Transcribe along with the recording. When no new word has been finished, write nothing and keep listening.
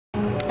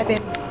Hi,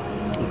 babe.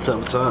 What's up?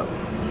 What's up?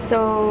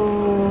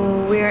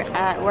 So we're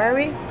at, where are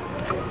we?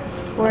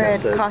 We're at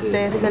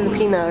Kaaaayrose,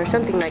 Filipino or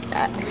something like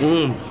that.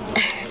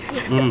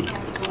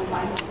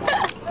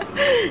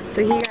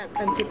 So he got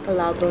pancit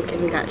palabok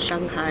and we got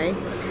Shanghai.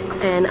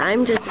 And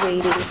I'm just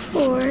waiting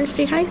for,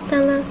 say hi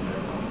Stella.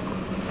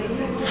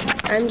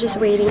 I'm just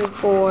waiting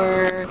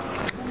for,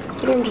 I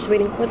think I'm just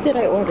waiting, what did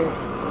I order?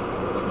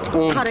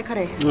 Kare. I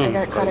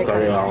got kare.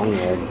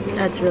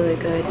 That's really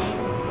good.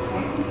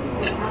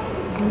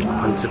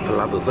 Pancit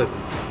palabok, look.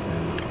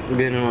 We're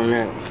getting on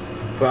that.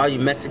 For all you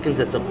Mexicans,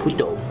 that's a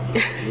puto.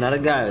 Not a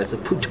guy, it's a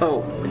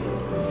puto.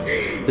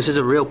 This is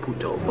a real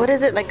puto. What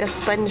is it, like a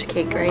sponge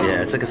cake, right?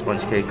 Yeah, it's like a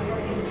sponge cake.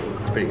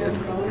 It's pretty good.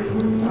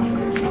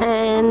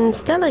 And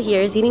Stella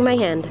here is eating my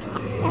hand.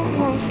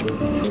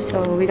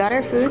 So we got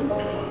our food.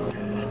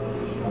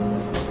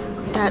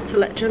 That's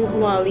lechon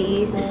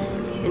kuali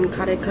and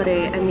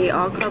kare, and they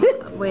all come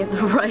with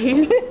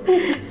rice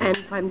and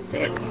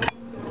pancit.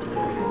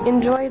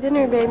 Enjoy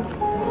dinner, babe.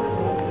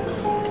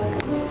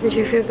 Did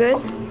you feel good?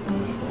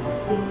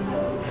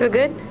 Feel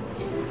good?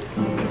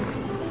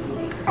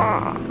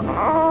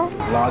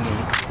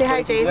 Vlogging. Say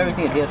hi, Jace.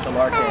 Everything at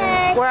DSLR.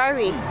 Where are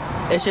we?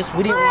 It's just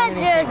we didn't want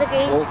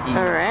anything bulky.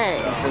 Alright.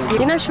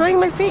 You're not showing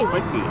my face.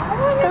 Spicy.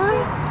 Not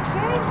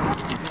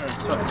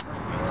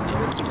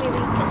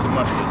too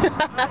much.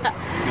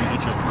 It's gonna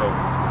hit your throat.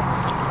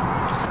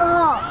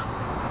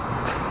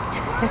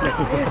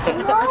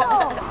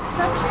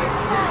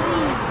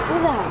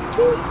 Who's that?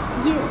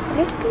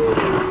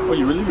 Oh,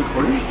 you really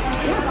recording?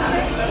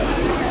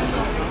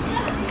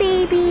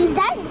 Baby, is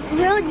that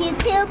real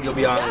YouTube? You'll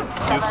be on it.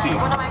 You'll see.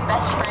 One of my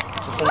best friends.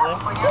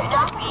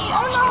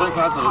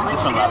 Sometimes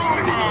it's a lot of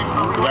things.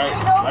 Right?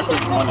 I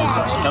think one is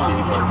Kelly,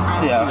 but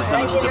yeah, it's so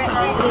much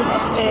different. This is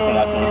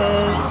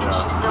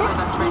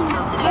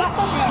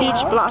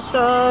peach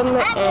blossom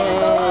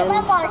and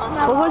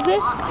what was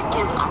this?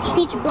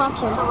 Peach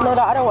blossom. No,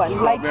 the other one.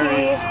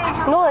 Lychee.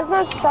 No, it's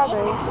not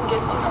strawberry.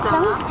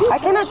 That one's peach. I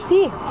cannot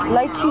see.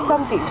 Lychee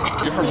something.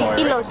 Different more.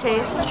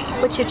 Elote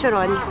with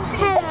chicharon.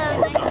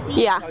 Hello.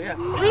 Yeah.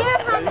 We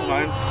are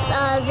having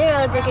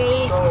 0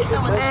 degrees,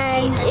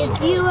 and if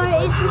you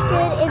are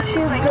interested into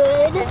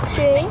good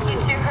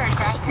drinks,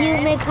 you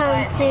may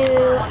come to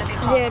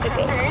 0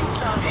 degrees.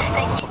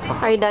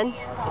 Are you done?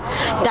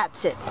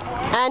 That's it.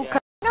 And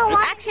No,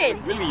 what?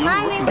 action. Really,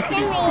 My name's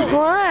Kimberly.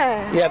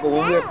 What? Yeah, but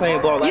when we were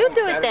playing ball, You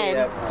do it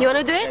then. You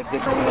wanna do it? They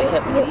kept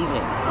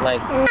leaving.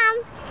 Like,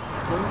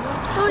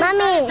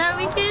 Mommy. That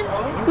weekend?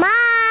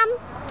 Mom.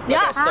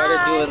 I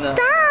started doing the.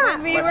 Stop.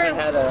 My friend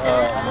had a.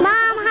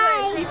 Mom, hi.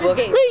 Look,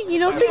 You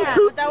don't see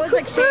poop. That was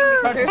like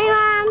shaming. Hey,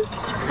 Mom.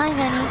 Hi,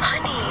 honey.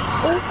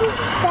 This is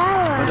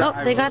Stella. Oh,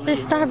 they got their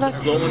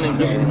Starbucks. going and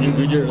getting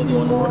ingredient when you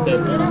want to work there.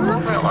 All the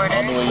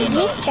way in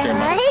Hey, Stella.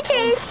 Hey,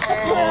 Chase.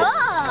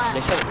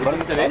 they said we don't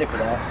get credit for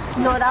that.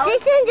 No, that was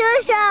Jason, do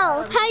a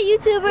show. Hi,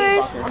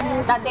 YouTubers.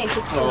 that day.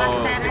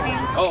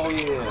 Oh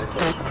yeah.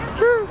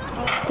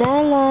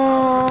 Stella.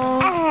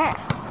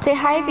 Say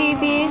hi,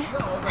 baby.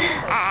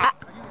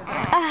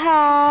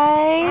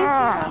 Hi.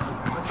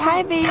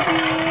 Hi, baby.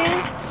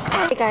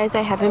 Hey guys,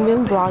 I haven't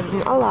been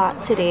vlogging a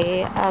lot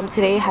today.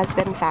 Today has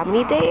been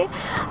family day.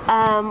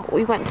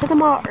 We went to the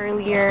mall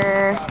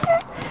earlier,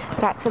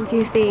 got some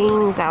few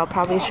things. I'll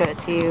probably show it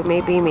to you.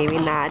 Maybe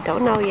not.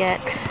 Don't know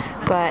yet.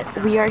 But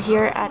we are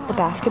here at the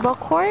basketball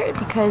court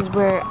because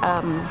we're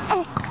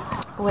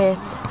with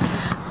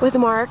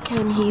Mark,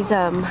 and he's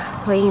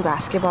playing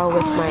basketball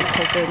with my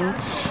cousin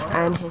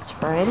and his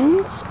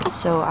friends.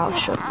 So I'll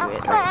show you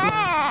it right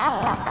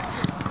now.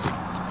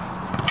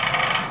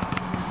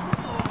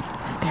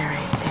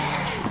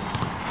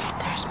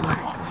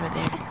 Mark over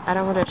there. I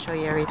don't want to show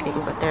you everything,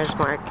 but there's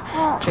Mark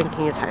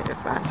drinking his hydro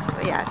flask.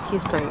 But yeah,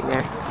 he's playing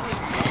there.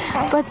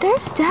 But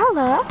there's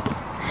Stella.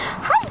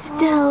 Hi,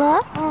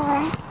 Stella.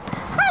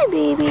 Hi,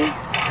 baby.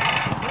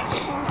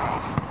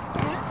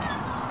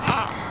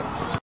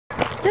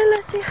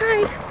 Stella, say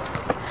hi.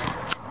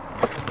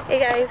 Hey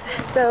guys,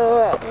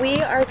 so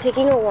we are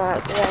taking a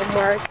walk while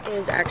Mark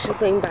is actually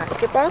playing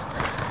basketball.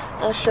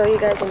 I'll show you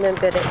guys in a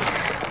bit.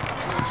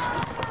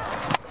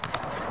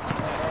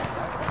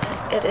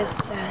 It is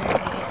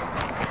Saturday.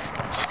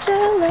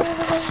 Stella.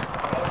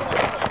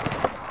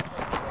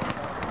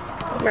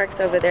 Mark's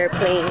over there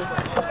playing.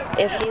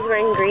 If he's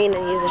wearing green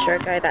and he's a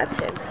short guy, that's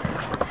him.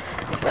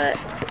 But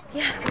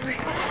yeah,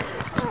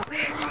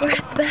 we're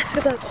at the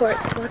basketball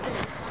courts.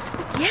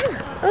 Yeah.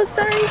 Oh,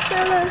 sorry,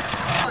 Stella.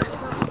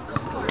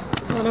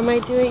 What am I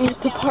doing at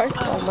the park?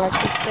 Oh, Mark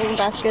is playing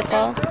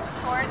basketball.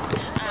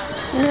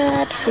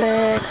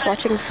 Netflix,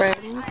 watching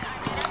Friends.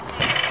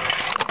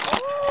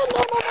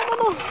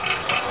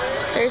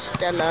 There's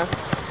Stella.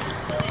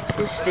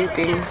 She's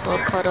sleeping, all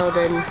cuddled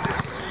and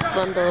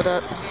bundled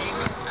up.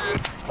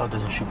 Oh, it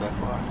doesn't shoot that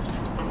far.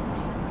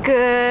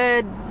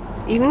 Good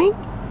evening?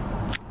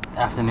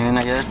 Afternoon,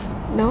 I guess.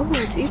 No,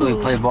 it's evening. So we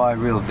play ball at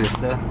Rio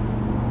Vista. I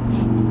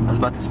was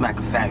about to smack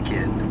a fat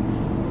kid.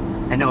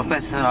 And no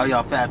offense to all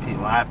y'all fat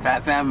people. I have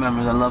fat family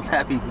members that love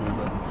fat people,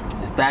 but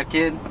this fat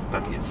kid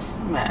about to get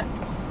smacked.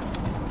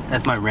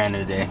 That's my rant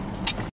of the day.